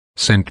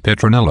Saint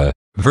Petronilla,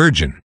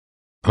 Virgin.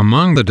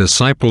 Among the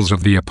disciples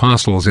of the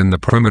apostles in the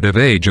primitive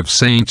age of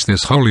saints,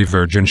 this holy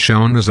virgin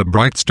shone as a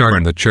bright star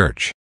in the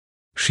church.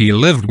 She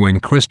lived when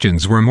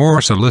Christians were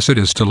more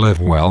solicitous to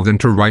live well than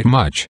to write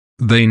much.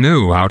 They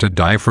knew how to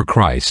die for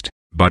Christ,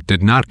 but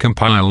did not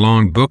compile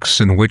long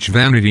books in which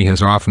vanity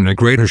has often a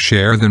greater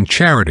share than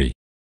charity.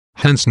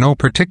 Hence no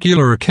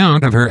particular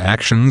account of her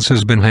actions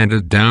has been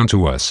handed down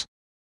to us.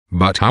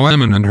 But how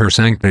eminent her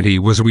sanctity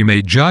was we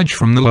may judge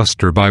from the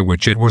luster by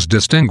which it was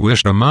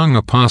distinguished among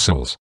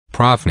apostles,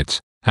 prophets,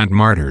 and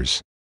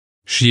martyrs.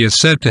 She is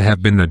said to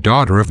have been the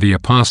daughter of the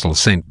apostle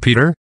St.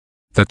 Peter.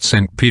 That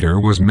St. Peter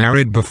was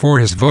married before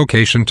his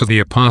vocation to the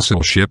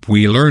apostleship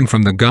we learn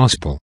from the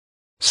Gospel.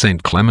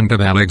 St. Clement of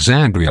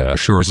Alexandria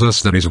assures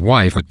us that his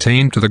wife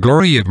attained to the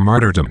glory of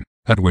martyrdom,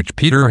 at which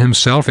Peter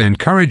himself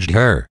encouraged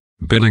her,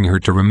 bidding her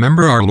to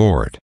remember our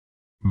Lord.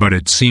 But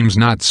it seems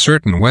not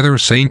certain whether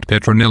Saint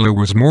Petronilla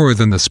was more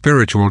than the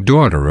spiritual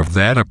daughter of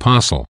that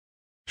apostle.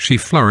 She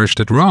flourished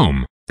at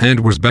Rome,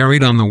 and was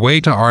buried on the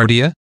way to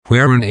Ardea,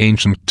 where in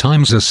ancient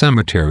times a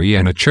cemetery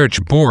and a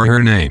church bore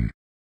her name.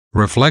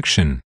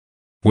 Reflection.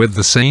 With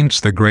the saints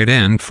the great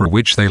end for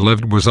which they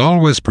lived was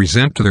always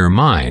present to their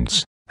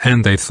minds,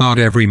 and they thought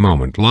every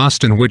moment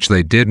lost in which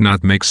they did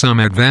not make some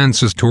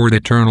advances toward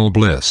eternal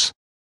bliss.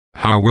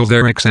 How will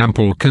their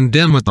example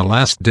condemn at the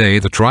last day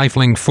the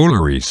trifling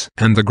fooleries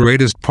and the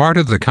greatest part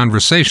of the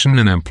conversation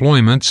and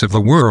employments of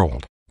the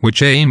world,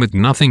 which aim at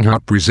nothing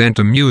but present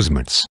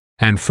amusements,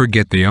 and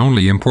forget the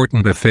only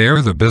important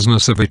affair, the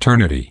business of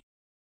eternity?